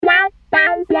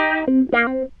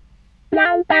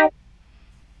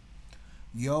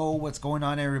Yo, what's going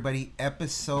on, everybody?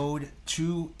 Episode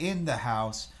 2 in the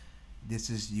house.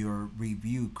 This is your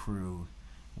review crew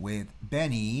with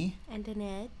Benny. And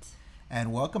Annette.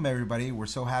 And welcome, everybody. We're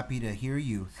so happy to hear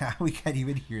you. We can't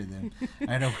even hear them.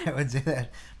 I know I would say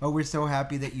that. But we're so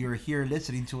happy that you're here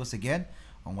listening to us again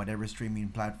on whatever streaming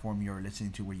platform you're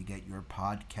listening to where you get your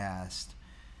podcast.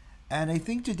 And I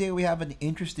think today we have an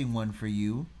interesting one for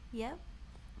you. Yep.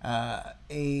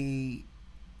 A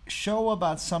show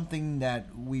about something that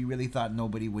we really thought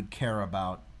nobody would care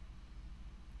about.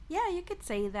 Yeah, you could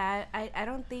say that. I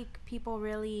don't think people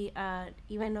really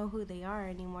even know who they are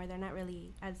anymore. They're not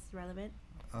really as relevant.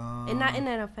 And not in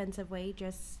an offensive way,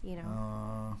 just,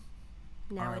 nowadays.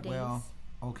 Well,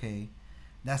 okay.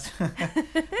 That's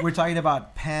We're talking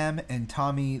about Pam and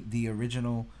Tommy, the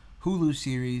original Hulu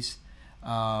series. It's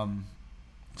on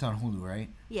Hulu, right?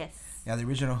 Yes. Yeah, the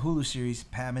original Hulu series,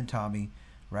 Pam and Tommy,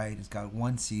 right? It's got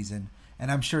one season.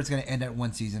 And I'm sure it's going to end at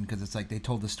one season because it's like they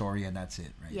told the story and that's it,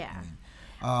 right? Yeah.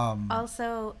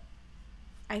 Also,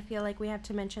 I feel like we have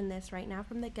to mention this right now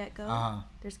from the get-go.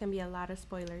 There's going to be a lot of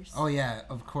spoilers. Oh, yeah,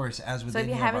 of course. As with so if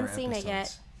any you of our haven't seen episodes. it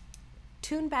yet,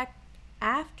 tune back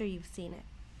after you've seen it.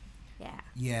 Yeah.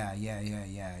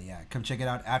 Yeah. Come check it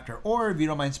out after. Or if you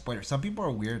don't mind spoilers. Some people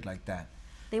are weird like that.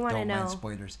 They want to Don't know mind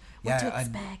spoilers. what to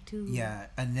expect. Too. Yeah,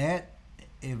 Annette,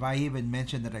 if I even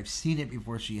mention that I've seen it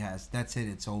before she has, that's it.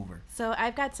 It's over. So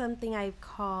I've got something I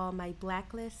call my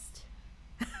blacklist.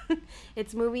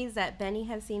 It's movies that Benny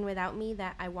has seen without me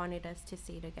that I wanted us to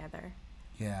see together.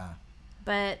 Yeah.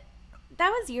 But that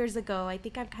was years ago. I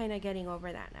think I'm kind of getting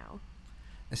over that now.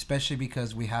 Especially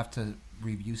because we have to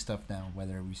review stuff now,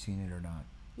 whether we've seen it or not.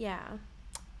 Yeah.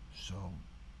 So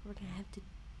We're going to have to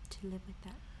live with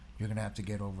that. you're going to have to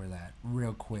get over that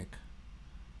real quick.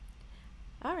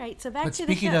 All right, so back But to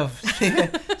the show.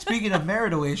 speaking of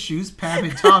marital issues, Pam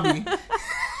and Tommy.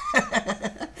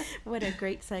 What a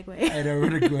great segue. I know,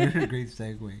 what a great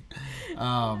segue.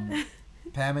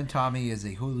 Pam and Tommy is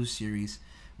a Hulu series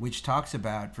which talks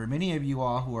about, for many of you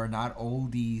all who are not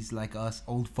oldies like us,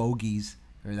 old fogies,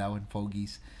 or that one,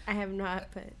 fogies. I have not,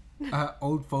 but...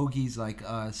 Old fogies like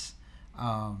us.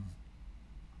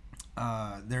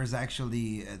 There's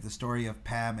actually the story of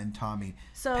Pam and Tommy.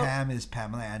 So, Pam is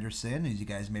Pamela Anderson, as you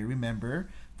guys may remember,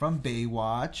 from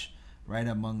Baywatch, right,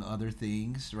 among other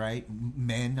things, right?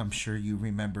 Men, I'm sure you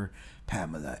remember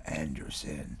Pamela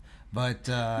Anderson. But,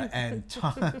 and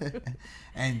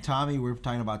Tommy, we're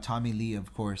talking about Tommy Lee,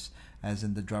 of course, as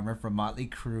in the drummer from Motley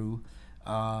Crue,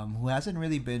 who hasn't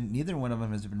really been, neither one of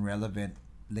them has been relevant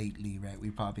lately, right? We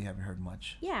probably haven't heard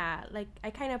much. Yeah, like, I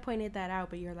kind of pointed that out,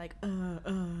 but you're like,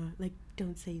 like,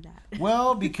 don't say that.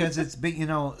 Well, because it's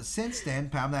been, since then,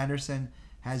 Pamela Anderson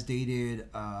has dated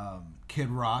Kid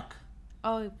Rock.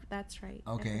 Oh, that's right.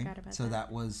 Okay, I forgot about so that.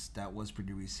 that was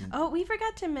pretty recent. Oh, we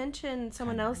forgot to mention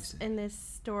someone Kinda else recent. in this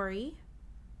story,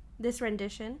 this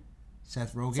rendition.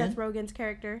 Seth Rogen? Seth Rogen's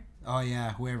character. Oh,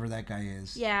 yeah, whoever that guy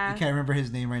is. Yeah. I can't remember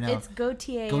his name right now. It's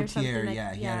Gautier or something like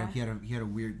yeah. He had a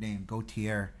weird name,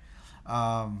 Gautier.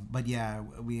 But yeah,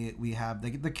 we have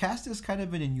the cast is kind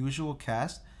of an unusual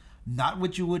cast, not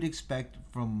what you would expect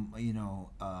from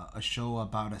a show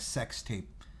about a sex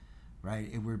tape, right?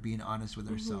 If we're being honest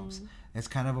with ourselves, it's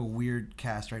kind of a weird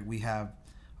cast, right? We have,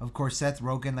 of course, Seth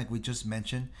Rogen, like we just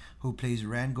mentioned, who plays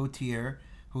Rand Gautier,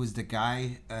 who is the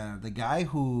guy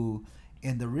who,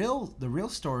 in the real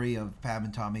story of Pam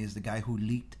and Tommy, is the guy who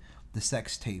leaked the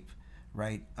sex tape,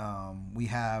 right? We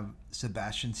have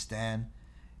Sebastian Stan,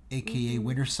 aka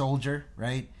Winter Soldier,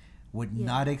 right? Would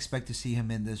not expect to see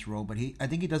him in this role, but I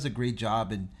think he does a great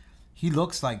job, and he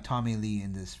looks like Tommy Lee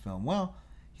in this film. Well,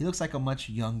 he looks like a much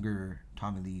younger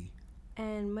Tommy Lee.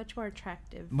 And much more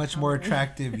attractive. More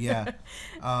attractive, yeah.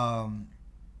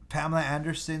 Pamela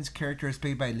Anderson's character is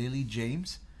played by Lily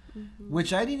James,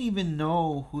 which I didn't even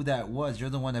know who that was. You're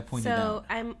the one that pointed out.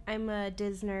 So I'm a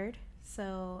Disney nerd,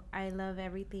 so I love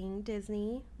everything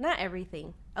Disney. Not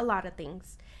everything, a lot of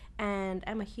things. And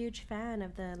I'm a huge fan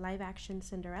of the live-action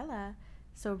Cinderella.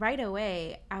 So right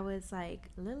away, I was like,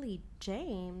 Lily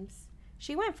James?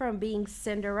 She went from being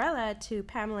Cinderella to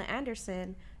Pamela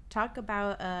Anderson. Talk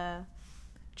about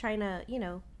trying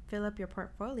to, fill up your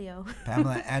portfolio.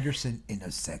 Pamela Anderson in a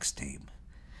sex tape.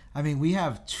 I mean, we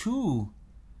have two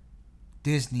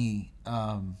Disney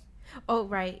oh,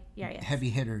 right. Yeah. heavy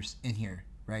hitters in here,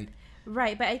 right?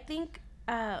 Right, but I think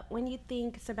when you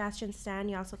think Sebastian Stan,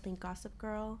 you also think Gossip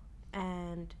Girl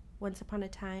and Once Upon a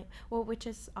Time, which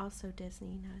is also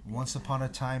Disney. Once Upon a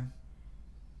Time.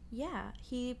 Yeah,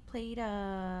 he played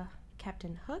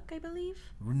Captain Hook, I believe.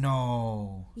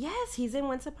 No, Yes, he's in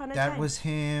Once Upon a that Time. was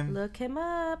him. Look him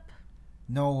up.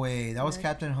 No way, that was Look.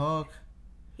 Captain Hook.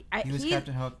 He was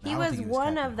Captain Hook. No, I He don't was think he was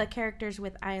one Captain of the Hook. characters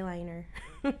with eyeliner.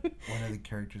 One of the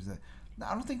characters that. No,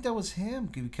 I don't think that was him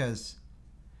because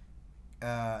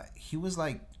he was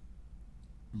like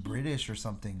British or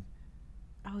something.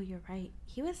 Oh, you're right.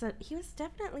 He was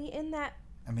definitely in that.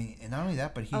 I mean, and not only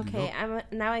that, but he Okay,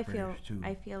 looked now British too.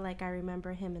 I feel like I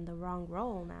remember him in the wrong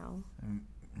role now.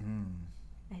 Mm,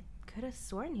 I could have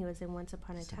sworn he was in Once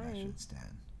Upon a Sebastian Time.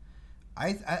 Stan.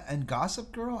 I and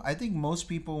Gossip Girl. I think most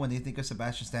people when they think of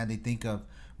Sebastian Stan, they think of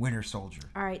Winter Soldier.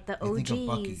 All right, the They think of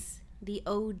Bucky.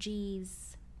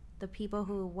 OGs, the people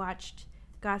who watched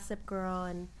Gossip Girl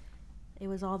and it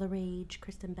was all the rage.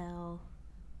 Kristen Bell,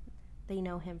 they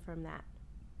know him from that.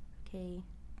 Okay.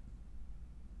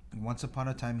 Once upon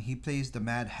a time, he plays the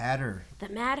Mad Hatter. The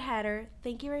Mad Hatter.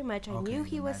 Thank you very much. I Okay, knew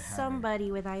he the was Mad Hatter.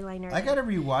 somebody with eyeliner. I gotta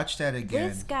rewatch that again.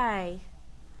 This guy,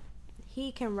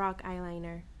 he can rock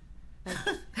eyeliner. Like,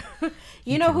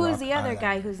 He you know can who's rock the other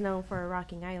guy eyeliner. who's known for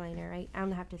rocking eyeliner, right? I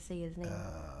don't have to say his name.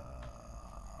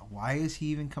 Why is he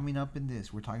even coming up in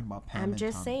this? We're talking about Pam I'm and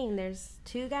just Tommy. saying, there's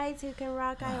two guys who can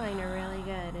rock eyeliner really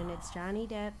good, and it's Johnny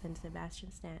Depp and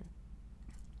Sebastian Stan.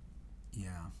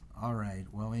 Yeah. All right.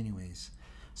 Well, anyways,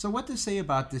 so what to say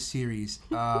about this series?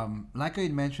 Like I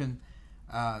had mentioned,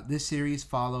 this series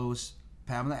follows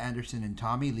Pamela Anderson and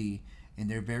Tommy Lee in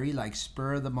their very like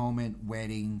spur of the moment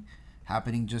wedding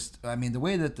happening. Just I mean, the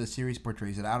way that the series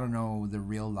portrays it, I don't know the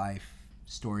real life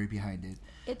story behind it,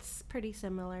 It's pretty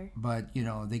similar. but you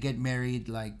know they get married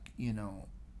like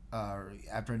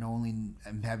after only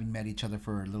having met each other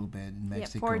for a little bit in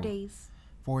Mexico. Yeah, 4 days.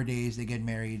 4 days they get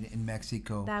married in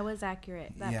Mexico. That was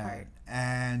accurate, that part.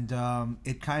 And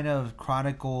it kind of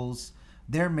chronicles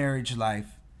their marriage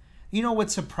life. You know what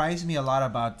surprised me a lot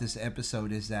about this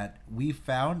episode is that we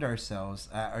found ourselves,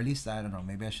 or at least I don't know,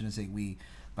 maybe I shouldn't say we,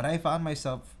 but I found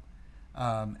myself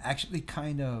actually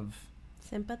kind of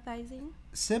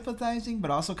sympathizing,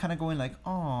 but also kind of going like,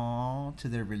 "Aw," to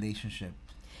their relationship.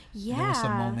 Yeah. There were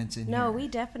some moments in No,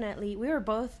 here. we were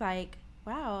both like,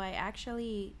 wow, I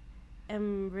actually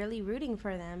am really rooting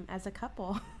for them as a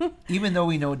couple. Even though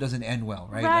we know it doesn't end well,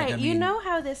 right? Right. Like, I You mean, know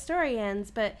how this story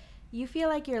ends, but you feel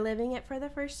like you're living it for the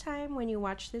first time when you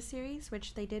watch this series,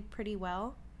 which they did pretty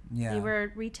well. yeah. They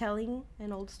were retelling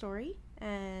an old story,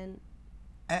 and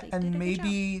they did a And good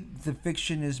maybe the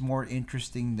fiction is more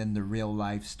interesting than the real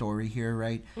life story here,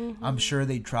 right? I'm sure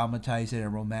they dramatized it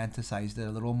and romanticized it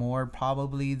a little more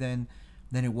probably than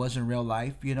it was in real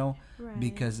life, you know? Right.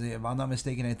 Because if I'm not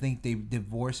mistaken, I think they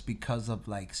divorced because of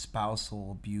like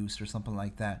spousal abuse or something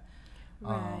like that.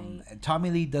 Right.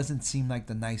 Tommy Lee doesn't seem like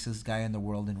the nicest guy in the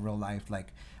world in real life.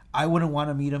 Like, I wouldn't want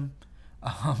to meet him,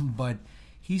 but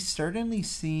he certainly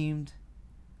seemed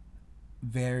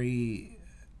very,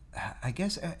 I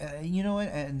guess, you know what?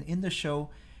 And in the show,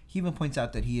 he even points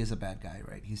out that he is a bad guy,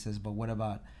 right? He says, but what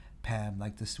about Pam,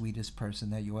 like the sweetest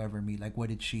person that you'll ever meet? Like, what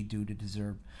did she do to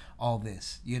deserve all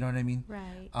this? You know what I mean?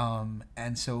 Right.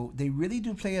 And so they really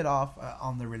do play it off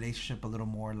on the relationship a little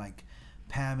more, like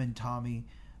Pam and Tommy.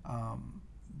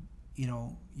 You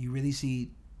know, you really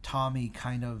see Tommy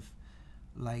kind of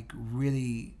like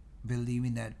really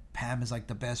believing that Pam is like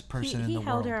the best person in He the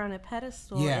held world. her on a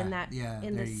pedestal Yeah, in that yeah,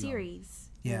 in there the you go. series.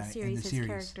 Yeah, in the his series.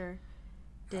 character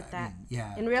did I that. mean,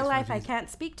 yeah. In real as far life, as I he's- can't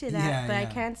speak to that, Yeah, but I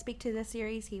yeah. can speak to the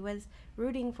series. He was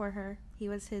rooting for her. He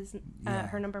was Yeah.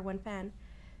 her number one fan.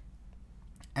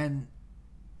 And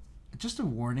just a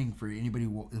warning for anybody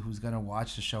who's gonna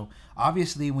watch the show.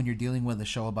 Obviously, when you're dealing with a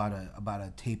show about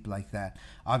a tape like that,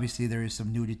 obviously there is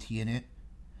some nudity in it,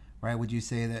 right? Would you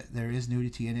say that there is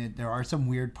nudity in it? There are some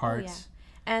weird parts.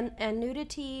 Oh, yeah. And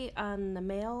nudity on the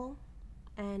male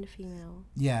and female.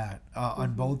 Yeah,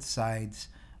 on both sides.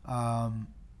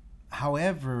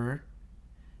 However,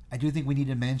 I do think we need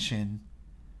to mention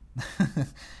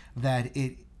that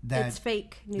It's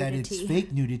fake nudity. that it's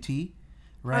fake nudity,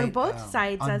 right? On both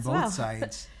sides on as both well.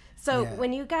 sides. So Yeah.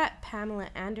 when you got Pamela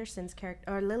Anderson's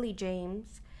character, or Lily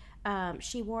James,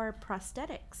 she wore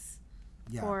prosthetics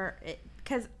Yeah. for it.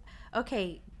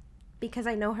 Because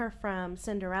I know her from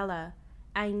Cinderella,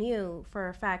 I knew for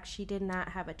a fact she did not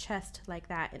have a chest like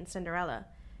that in Cinderella.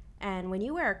 And when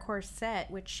you wear a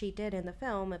corset, which she did in the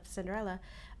film of Cinderella,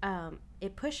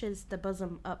 it pushes the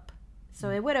bosom up. So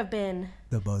it would have been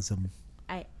The bosom.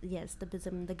 the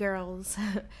bosom, the girls,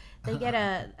 they get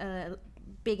a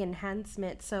big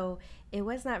enhancement. So it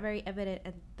was not very evident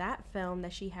in that film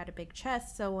that she had a big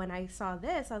chest. So when I saw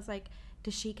this, I was like,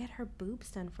 does she get her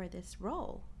boobs done for this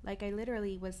role? Like, I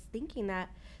literally was thinking that.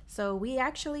 So we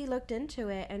actually looked into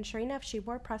it, and sure enough, she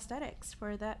wore prosthetics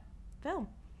for that film.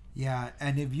 Yeah,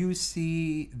 and if you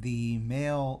see the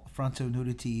male frontal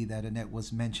nudity that Annette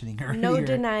was mentioning earlier, No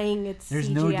denying it's there's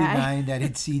CGI. no denying that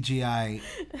it's CGI.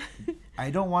 I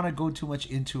don't want to go too much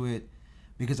into it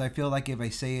because I feel like if I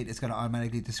say it, it's going to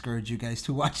automatically discourage you guys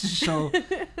to watch the show.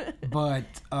 But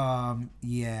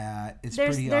yeah, it's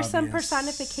pretty There's obvious. some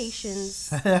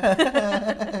personifications.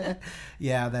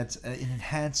 Yeah, that's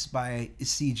enhanced by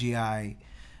CGI.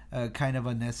 Kind of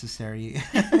unnecessary.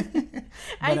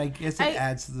 But I guess it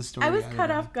adds to the story. I was caught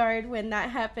off guard when that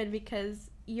happened because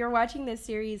you're watching this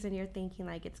series and you're thinking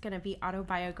like it's going to be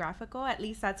autobiographical. At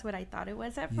least that's what I thought it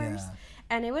was at first.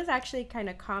 And it was actually kind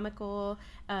of comical.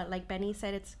 Like Benny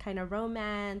said, it's kind of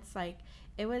romance. Like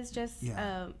it was just,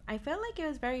 I felt like it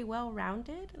was very well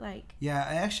rounded. Like, yeah,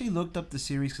 I actually looked up the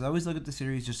series because I always look at the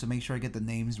series just to make sure I get the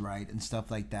names right and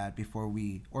stuff like that before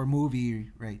we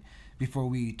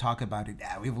talk about it.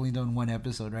 Yeah, we've only done one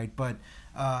episode, right? But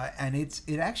and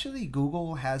it actually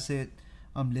Google has it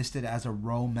listed as a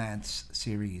romance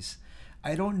series.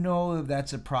 I don't know if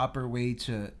that's a proper way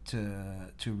to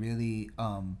really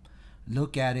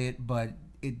look at it, but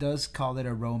it does call it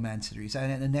a romance series.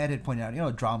 And Annette had pointed out,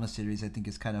 a drama series I think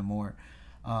is kind of more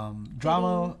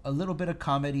drama, a little bit of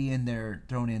comedy in there,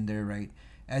 thrown in there, right?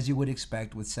 As you would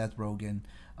expect with Seth Rogen.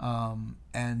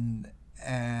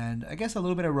 And I guess a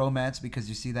little bit of romance because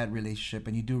you see that relationship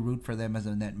and you do root for them, as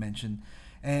Annette mentioned,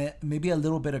 and maybe a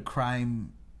little bit of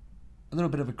crime, a little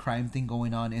bit of a crime thing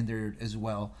going on in there as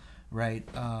well, right?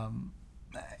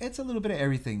 It's a little bit of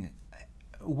everything.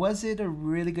 Was it a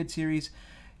really good series?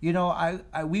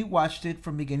 We watched it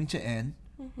from beginning to end,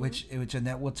 which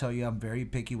Annette will tell you I'm very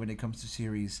picky when it comes to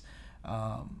series.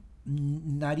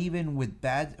 Not even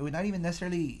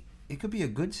necessarily. It could be a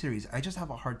good series. I just have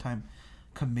a hard time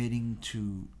committing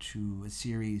to a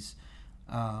series.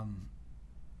 I'm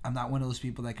not one of those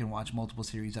people that can watch multiple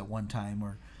series at one time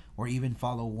or even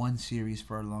follow one series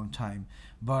for a long time.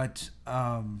 But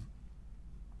I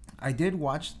did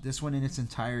watch this one in its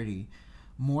entirety,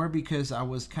 more because I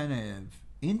was kind of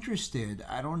interested.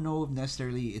 I don't know if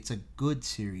necessarily it's a good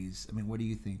series. I mean, what do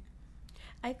you think?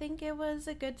 I think it was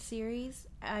a good series.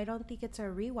 I don't think it's a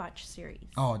rewatch series.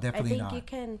 Oh, definitely not. I think not. you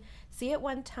can see it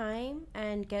one time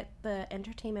and get the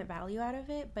entertainment value out of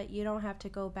it, but you don't have to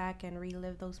go back and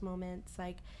relive those moments.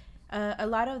 Like a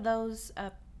lot of those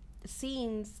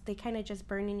scenes, they kind of just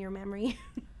burn in your memory.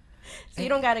 So you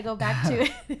don't got to go back to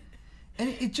it. And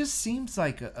it just seems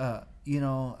like,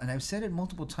 and I've said it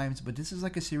multiple times, but this is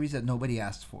like a series that nobody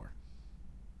asked for.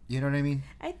 You know what I mean?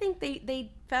 I think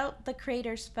the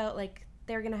creators felt like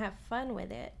they were going to have fun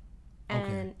with it.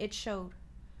 And it showed.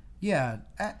 Yeah.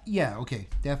 Okay.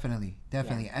 Definitely.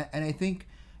 Yeah. And I think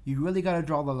you really got to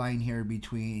draw the line here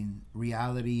between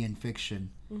reality and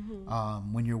fiction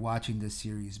when you're watching this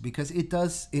series, because it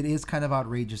is kind of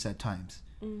outrageous at times,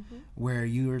 where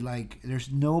you're like, there's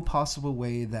no possible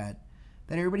way that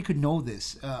everybody could know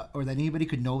this, or that anybody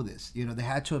could know this. They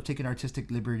had to have taken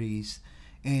artistic liberties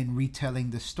in retelling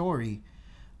the story.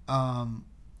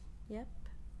 Yep.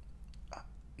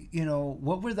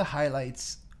 What were the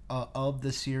highlights of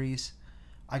the series?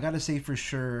 I gotta say for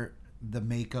sure, the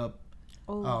makeup,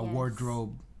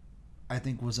 wardrobe, I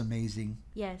think was amazing.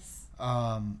 Yes.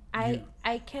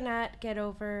 I cannot get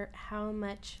over how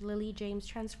much Lily James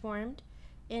transformed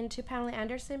into Pamela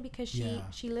Anderson, because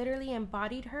she literally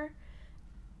embodied her.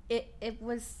 It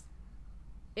was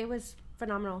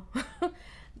phenomenal.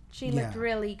 She looked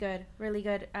really good.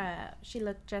 She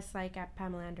looked just like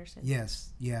Pamela Anderson.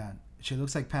 Yes, yeah. She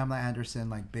looks like Pamela Anderson,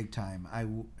 like big time.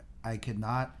 I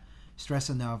cannot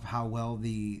stress enough how well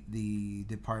the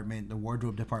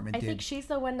wardrobe department did. I think she's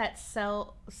the one that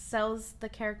sells the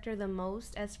character the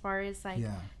most, as far as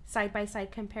side by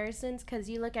side comparisons, because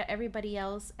you look at everybody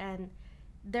else and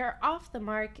they're off the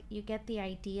mark. You get the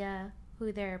idea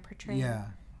who they're portraying. Yeah.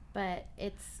 But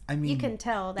you can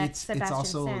tell that Sebastian it's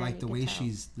also Stan, like the way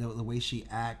the way she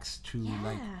acts too,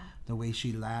 like the way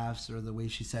she laughs or the way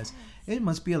she says. Yes. It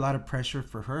must be a lot of pressure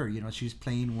for her. She's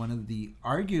playing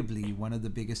arguably one of the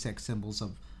biggest sex symbols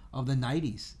of the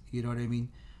 90s. You know what I mean?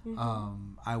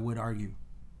 I would argue.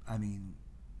 I mean,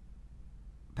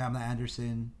 Pamela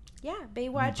Anderson. Yeah,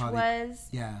 Baywatch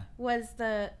was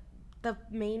the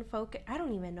main focus. I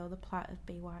don't even know the plot of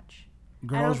Baywatch.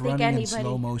 Girls running in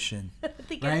slow motion,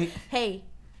 right? Hey,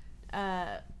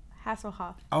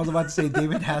 Hasselhoff. I was about to say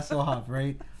David Hasselhoff,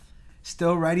 right?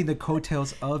 Still riding the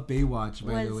coattails of Baywatch,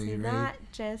 by the way, right? Was not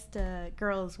just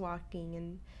girls walking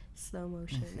in slow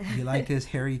motion. You like his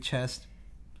hairy chest?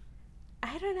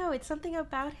 I don't know. It's something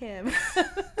about him.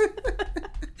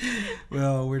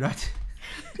 Well, we're not.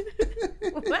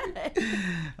 What?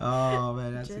 Oh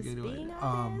man, that's just a good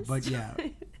one. But yeah.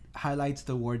 highlights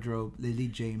the wardrobe. Lily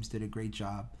James did a great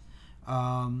job.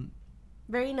 Um,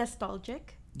 Very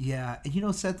nostalgic. yeah, and you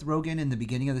know Seth Rogen in the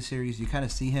beginning of the series, you kind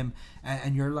of see him,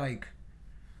 and you're like,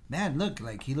 man, look,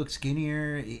 like he looks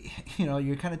skinnier. You know,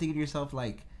 you're kind of thinking to yourself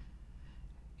like,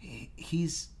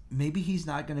 he's maybe he's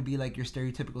not gonna be like your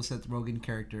stereotypical Seth Rogen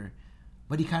character,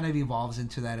 but he kind of evolves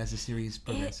into that as the series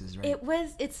progresses, right?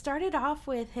 It started off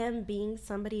with him being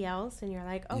somebody else, and you're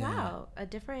like, oh Yeah, wow, a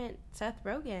different Seth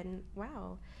Rogen,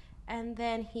 wow. And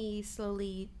then he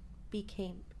slowly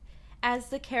became, as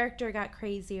the character got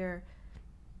crazier,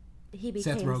 he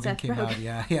Seth became Rogen Seth came out. Rogen.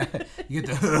 Yeah, yeah. You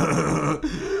get the.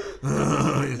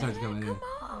 It starts going. Come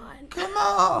Yeah. on. Come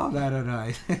on! I don't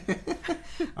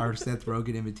know. Our Seth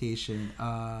Rogen imitation.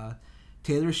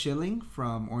 Taylor Schilling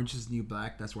from Orange Is the New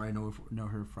Black. That's where I know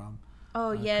her from.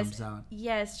 Oh yes, Comes out.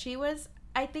 yes. She was.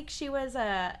 I think she was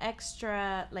a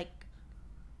extra. Like,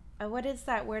 what is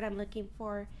that word I'm looking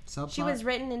for? Subplot? She was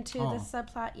written into the Oh.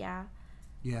 subplot. Yeah,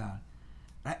 Yeah.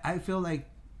 I feel like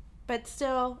but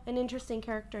still an interesting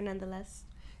character nonetheless.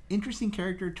 interesting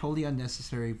character, totally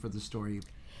unnecessary for the story.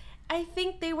 I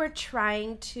think they were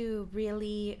trying to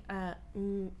really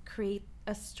create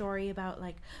a story about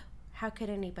like how could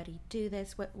anybody do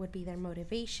this? What would be their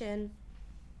motivation?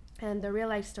 And the real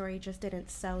life story just didn't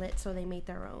sell it, so they made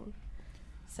their own.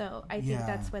 So I think Yeah.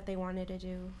 that's what they wanted to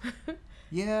do.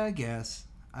 Yeah, I guess.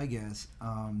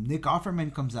 Nick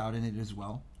Offerman comes out in it as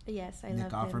well. Yes, I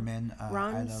Nick love him. Offerman.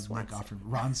 Ron I love Nick Swanson. Offerman.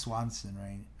 Ron Swanson,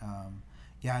 right?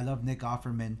 Yeah, I love Nick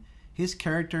Offerman. His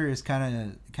character is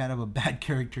kind of a bad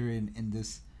character in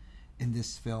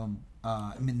this film.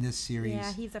 In this series.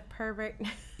 Yeah, he's a pervert.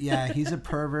 Yeah, he's a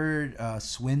pervert,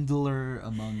 swindler,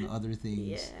 among other things.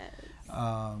 Yes.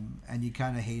 And you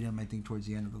kind of hate him, I think, towards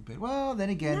the end a little bit. Well, then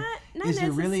again, Not is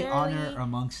there really necessarily. honor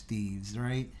amongst thieves,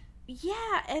 right?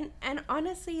 Yeah, and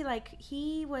honestly, like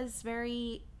he was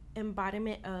very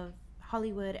embodiment of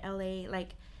Hollywood, LA, like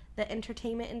the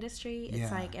entertainment industry. It's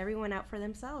Yeah. like everyone out for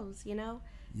themselves, you know?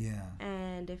 Yeah.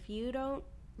 And if you don't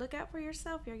look out for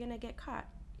yourself, you're going to get caught.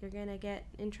 You're going to get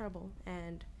in trouble.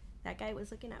 And that guy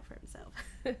was looking out for himself.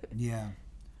 Yeah,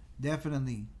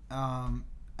 definitely.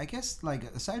 I guess like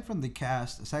aside from the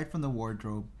cast, aside from the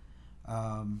wardrobe,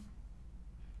 um,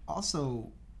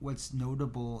 also what's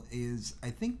notable is I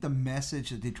think the message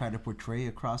that they try to portray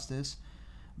across this,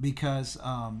 because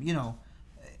you know,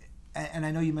 and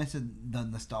I know you mentioned the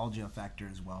nostalgia factor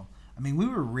as well. I mean, we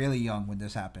were really young when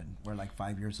this happened. We're like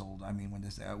 5 years old. I mean, when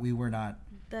this we were not.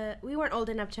 We weren't old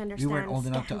enough to We understand weren't old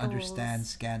enough to scandals. understand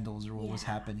scandals or what was Yeah.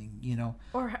 happening. You know.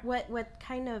 Or what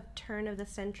kind of turn of the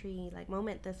century like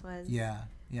moment this was.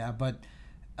 Yeah, but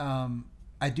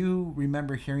I do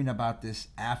remember hearing about this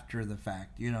after the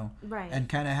fact, you know, Right. and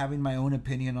kind of having my own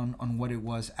opinion on what it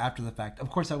was after the fact. Of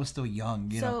course, I was still young,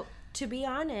 you know. So, to be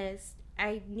honest,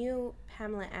 I knew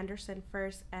Pamela Anderson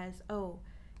first as, oh,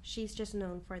 she's just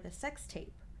known for the sex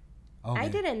tape. Okay. I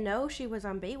didn't know she was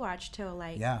on Baywatch till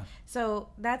like. Yeah. So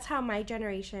that's how my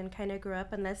generation kind of grew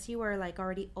up, unless you were like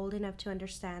already old enough to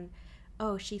understand,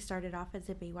 oh, she started off as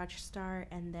a Baywatch star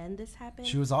and then this happened.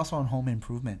 She was also on Home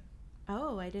Improvement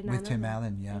Oh, I did not with know Tim that.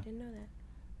 Allen. Yeah, I didn't know that.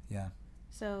 yeah,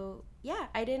 So, yeah,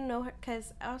 I didn't know her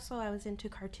because also I was into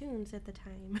cartoons at the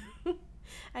time.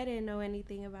 I didn't know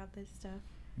anything about this stuff.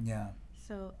 yeah,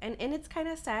 So, and it's kind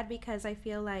of sad because I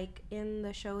feel like in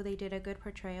the show they did a good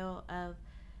portrayal of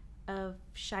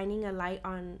shining a light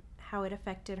on how it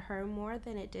affected her more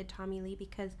than it did Tommy Lee,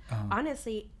 because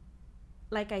honestly,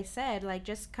 like I said, like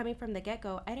just coming from the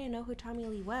get-go, I didn't know who Tommy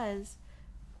Lee was.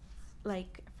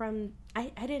 Like I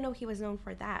didn't know he was known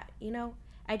for that, you know?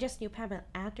 I just knew Pamela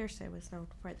Anderson was known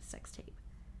for the sex tape.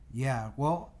 yeah.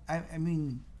 Well, I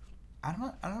mean,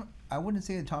 I wouldn't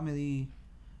say that Tommy Lee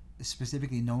is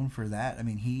specifically known for that. I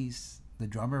mean, he's the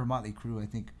drummer of Motley Crue, I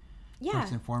think. Yeah,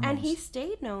 First and foremost. and he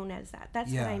stayed known as that.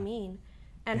 That's Yeah. what I mean.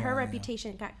 And Yeah, her yeah.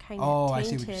 reputation got kind Oh, of I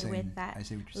see what you're tainted saying. with that I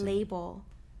see what you're saying. label.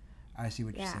 I see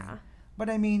what you're Yeah. saying. But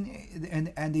I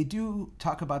mean, and they do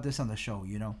talk about this on the show,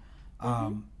 you know.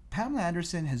 Pamela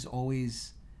Anderson has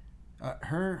always,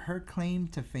 her claim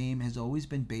to fame has always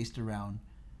been based around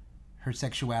her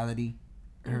sexuality,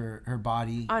 her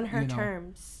body. On her you know.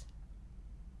 terms.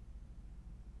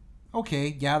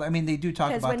 Okay, yeah, I mean, they do talk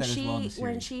Because about that as well in the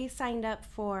when series. she signed up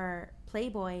for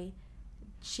Playboy,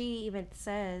 she even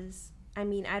says, I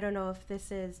mean, I don't know if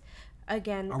this is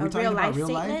again Are we a talking real about life real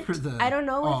life statement. or the- I don't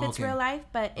know Oh, if it's okay. real life,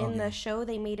 but in Okay. the show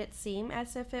they made it seem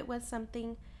as if it was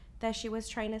something that she was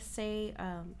trying to say,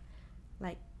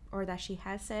 like, or that she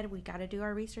has said. We got to do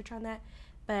our research on that.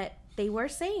 But they were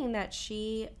saying that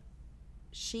she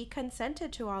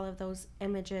consented to all of those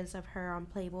images of her on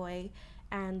Playboy,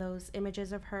 and those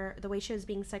images of her, the way she was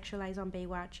being sexualized on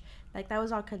Baywatch, like that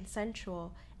was all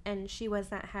consensual, and she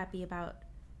was not happy about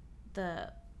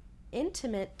the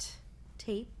intimate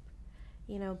tape,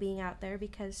 being out there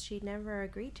because she never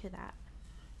agreed to that.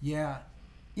 Yeah,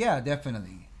 yeah,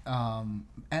 definitely. And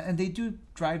they do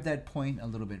drive that point a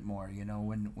little bit more.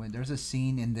 When there's a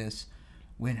scene in this,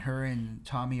 when her and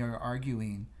Tommy are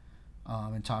arguing,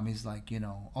 and Tommy's like,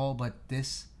 oh, but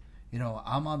this,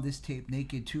 I'm on this tape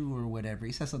naked too, or whatever.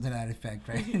 He says something to that effect,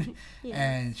 right? Yeah.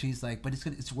 And she's like, but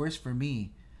it's worse for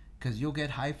me, because you'll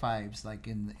get high fives like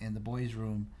in the boys'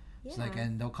 room. It's like, Yeah.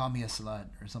 and they'll call me a slut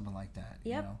or something like that.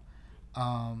 Yep.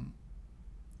 Um,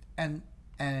 and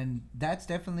and that's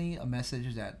definitely a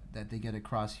message that they get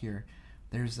across here.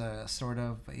 There's a sort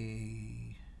of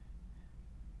a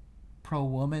pro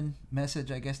woman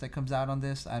message, I guess, that comes out on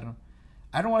this. I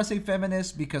don't want to say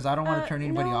feminist because I don't want to turn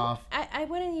anybody No, off. I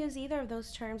wouldn't use either of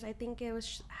those terms. I think it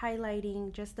was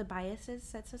highlighting just the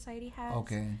biases that society has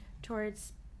Okay.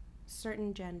 towards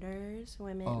certain genders,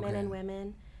 men Okay. and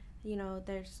women.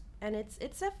 There's, and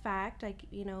it's a fact. Like,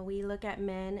 we look at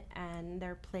men and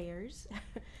they're players.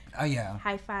 Yeah.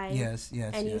 High five. Yes.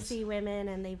 And you Yes. see women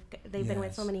and they've been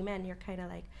with so Yes. many men. You're kind of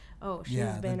like, oh, she's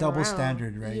Yeah, the been double around.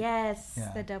 standard, right? Yes,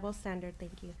 Yeah. the double standard.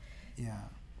 Thank you. Yeah.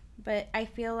 But I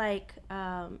feel like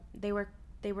they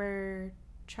were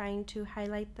trying to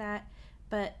highlight that,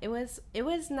 but it was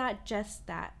not just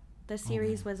that. The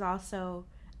series was also,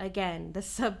 again, the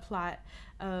subplot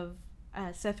of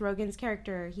Seth Rogen's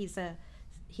character. He's a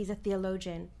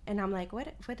theologian, and I'm like, what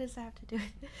does that have to do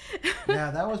with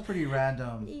Yeah, that was pretty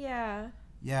random. Yeah.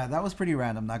 Yeah, that was pretty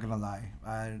random. Not gonna lie.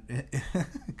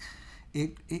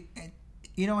 It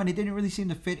and it didn't really seem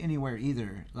to fit anywhere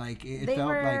either. Like it They felt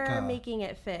were like making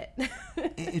it fit.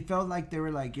 it felt like they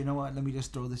were like, you know what? Let me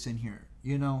just throw this in here.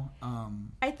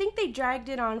 I think they dragged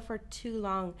it on for too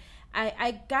long.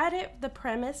 I got it, the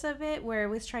premise of it, where it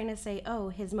was trying to say, oh,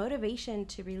 his motivation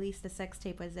to release the sex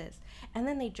tape was this. And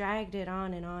then they dragged it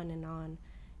on and on and on.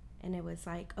 And it was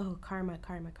like, oh, karma.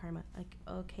 Like,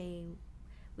 okay,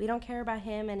 we don't care about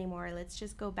him anymore. Let's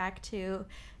just go back to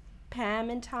Pam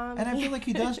and Tommy. And I feel like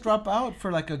he does drop out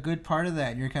for like a good part of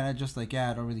that. And you're kind of just like,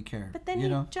 yeah, I don't really care. But then he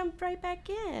jumped right back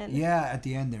in. Yeah, at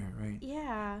the end there, right?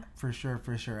 Yeah. For sure.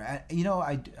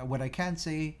 What I can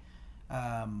say,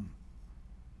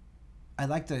 I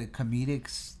like the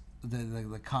comedics,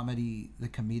 the comedy, the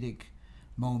comedic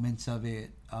moments of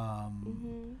it.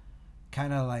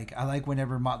 Kind of like, I like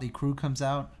whenever Motley Crue comes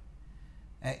out,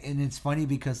 and it's funny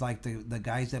because like the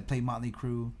guys that play Motley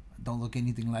Crue don't look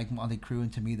anything like Motley Crue,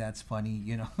 and to me that's funny,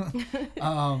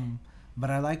 But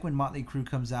I like when Motley Crue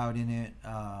comes out in it.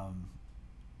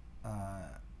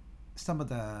 Some of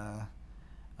the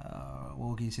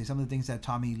what can you say? Some of the things that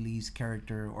Tommy Lee's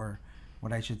character, or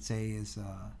what I should say is,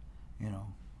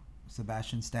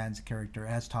 Sebastian Stan's character,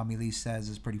 as Tommy Lee says,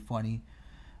 is pretty funny.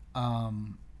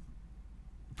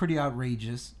 Pretty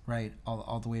outrageous, right?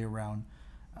 All the way around.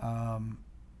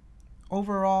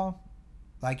 Overall,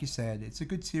 like you said, it's a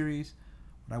good series.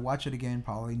 Would I watch it again?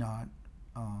 Probably not.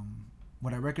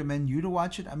 Would I recommend you to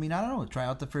watch it? I mean, I don't know. Try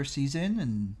out the first season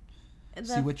and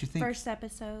see what you think. First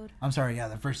episode. I'm sorry, yeah,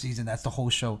 the first season. That's the whole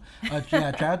show.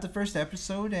 Yeah, try out the first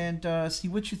episode and see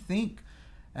what you think,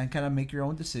 and kind of make your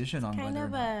own decision on kind whether.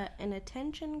 Kind of an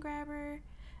attention grabber.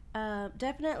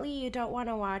 Definitely, you don't want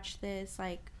to watch this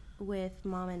like with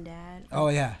mom and dad. Oh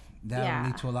yeah, that will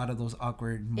lead to a lot of those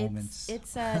awkward moments.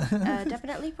 It's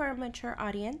definitely for a mature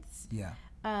audience. Yeah.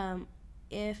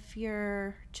 If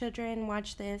your children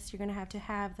watch this, you're gonna have to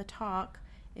have the talk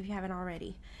if you haven't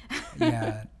already.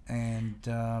 Yeah, and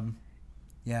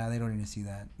yeah, they don't need to see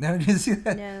that. They don't need to see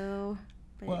that. No.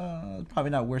 Well, probably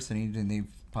not worse than anything they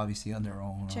probably see on their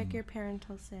own. Check your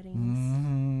parental settings.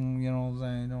 You know what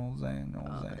I'm saying?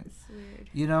 That's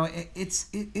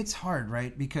weird. It's hard,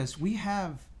 right? Because we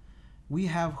have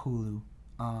Hulu.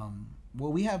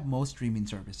 We have most streaming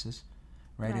services,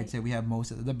 right? I'd say we have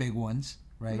most of the big ones,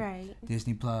 right? Right.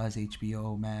 Disney Plus,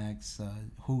 HBO Max,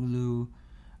 Hulu.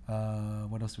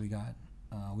 What else do we got?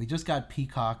 We just got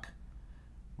Peacock.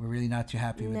 We're really not too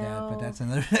happy with that, but that's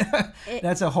another.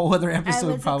 That's a whole other episode.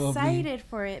 I was probably excited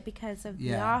for it because of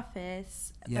The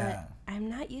Office. Yeah. But I'm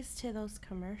not used to those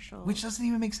commercials. Which doesn't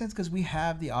even make sense because we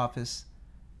have The Office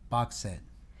box set.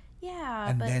 Yeah,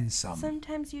 and but then some.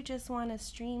 Sometimes you just want to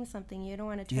stream something. You don't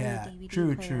want to turn the DVD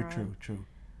true, player on. True.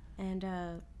 And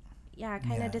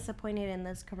kind of disappointed in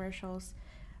those commercials.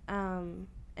 And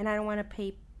I don't want to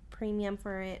pay premium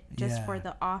for it just for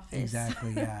The Office.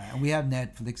 Exactly, yeah. And we have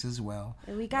Netflix as well.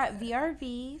 And we got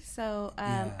VRV, so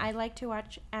I like to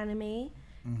watch anime.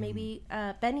 Mm-hmm. Maybe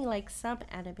Benny likes some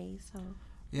anime, so.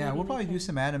 Yeah, Maybe we'll we probably do can.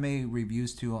 some anime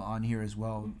reviews too on here as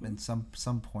well Hmm. in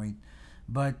some point.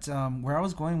 But where I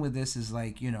was going with this is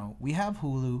like, we have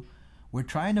Hulu. We're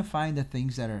trying to find the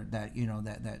things that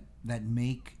that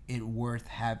make it worth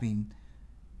having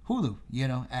Hulu.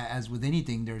 As with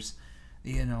anything, there's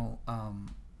you know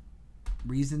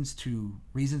reasons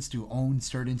to own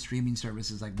certain streaming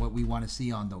services, like what we want to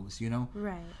see on those.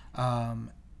 Right.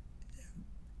 Um,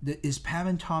 is Pam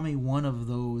and Tommy one of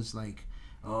those, like,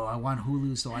 oh, I want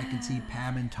Hulu so I can see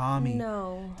Pam and Tommy?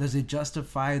 No. Does it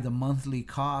justify the monthly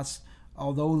cost?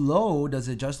 Although low, does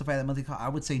it justify the monthly cost? I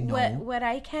would say What no. what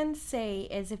I can say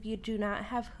is if you do not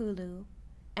have Hulu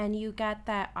and you got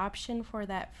that option for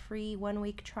that free 1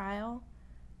 week trial,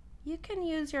 you can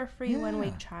use your free one Yeah.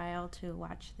 week trial to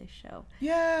watch this show.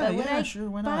 Yeah, But would yeah, I sure,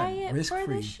 why buy not? it Risk for this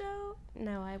free. show?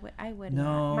 No, I would not.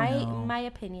 No, My no.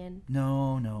 opinion.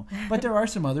 No, no. But there are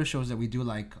some other shows that we do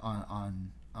like Right.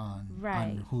 on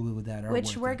Hulu that are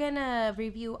Which worth we're it. gonna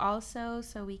review also,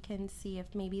 so we can see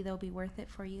if maybe they'll be worth it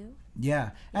for you.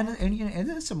 Yeah, and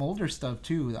there's some older stuff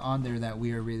too on there that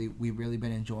we've really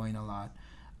been enjoying a lot.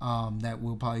 That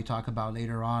we'll probably talk about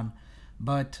later on.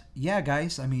 But yeah,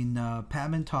 guys, I mean,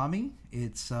 Pam and Tommy,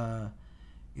 it's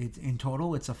in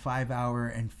total it's a 5 hour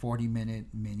and 40 minute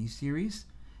miniseries.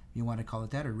 You want to call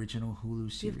it that, original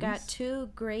Hulu series. You've got two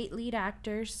great lead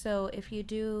actors, so if you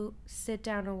do sit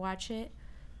down and watch it,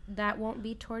 that won't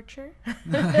be torture.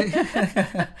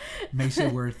 Makes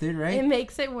it worth it, right? It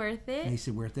makes it worth it. Makes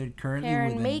it worth it. Currently Hair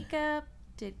with and an makeup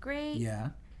did great. yeah,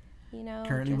 You know,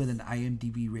 currently with just an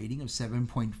IMDb rating of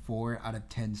 7.4 out of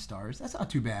 10 stars. That's not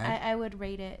too bad. I would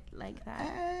rate it like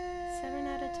that. 7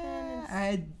 out of 10 is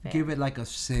I'd fair. give it like a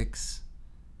 6.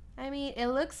 I mean, it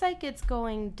looks like it's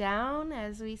going down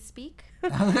as we speak.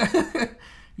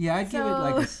 Yeah, I'd give it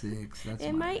like a So, 6. That's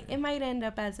it my might end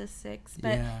up as a 6,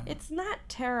 but Yeah. it's not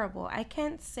terrible. I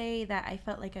can't say that I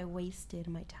felt like I wasted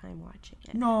my time watching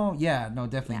it. No, yeah, no,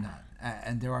 definitely Yeah. not.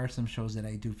 And there are some shows that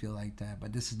I do feel like that,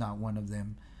 but this is not one of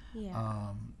them. Yeah.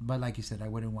 But like you said, I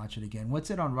wouldn't watch it again.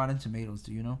 What's it on Rotten Tomatoes?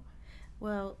 Do you know?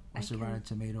 Well, What's I the can. Rotten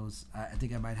Tomatoes? I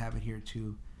think I might have it here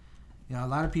too. A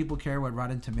lot of people care what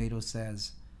Rotten Tomatoes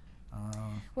says.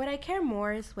 What I care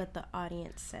more is what the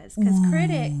audience says, because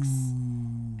critics,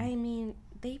 I mean,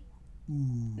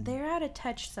 they're out of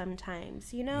touch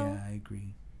sometimes. You know, Yeah, I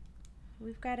agree.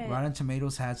 we've got to. Rotten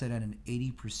Tomatoes has it at an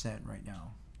 80% right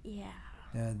now. Yeah.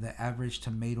 The average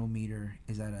tomato meter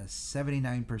is at a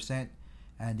 79%,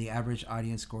 and the average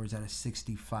audience score is at a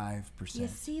 65%. You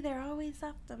see, they're always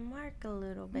off the mark a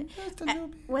little bit. Just a little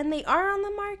bit. When they are on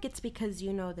the mark, it's because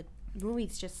the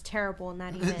movie's just terrible.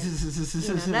 Not even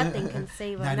nothing can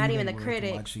save them. Not even the worth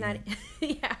critics. watching Not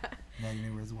it. yeah. Not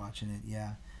even worth watching it.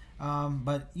 Yeah.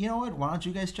 But you know what? Why don't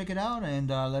you guys check it out and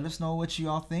let us know what you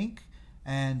all think.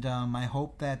 And I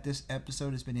hope that this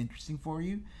episode has been interesting for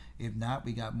you. If not,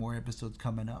 we got more episodes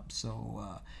coming up.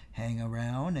 So hang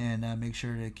around and make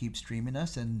sure to keep streaming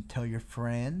us and tell your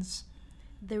friends.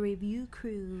 The review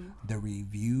crew. The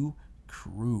review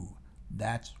crew.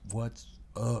 That's what's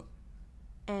up.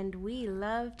 And we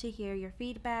love to hear your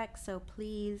feedback, so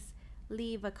please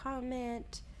leave a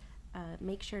comment.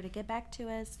 Make sure to get back to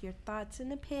us your thoughts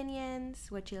and opinions,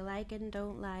 what you like and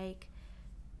don't like.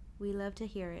 We love to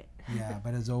hear it. Yeah,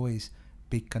 but as always,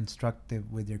 be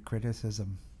constructive with your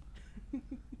criticism.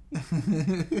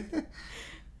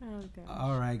 Oh, gosh.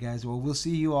 All right, guys. Well, we'll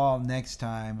see you all next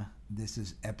time. This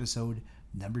is episode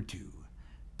number 2.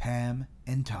 Pam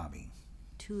and Tommy.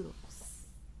 Toodles.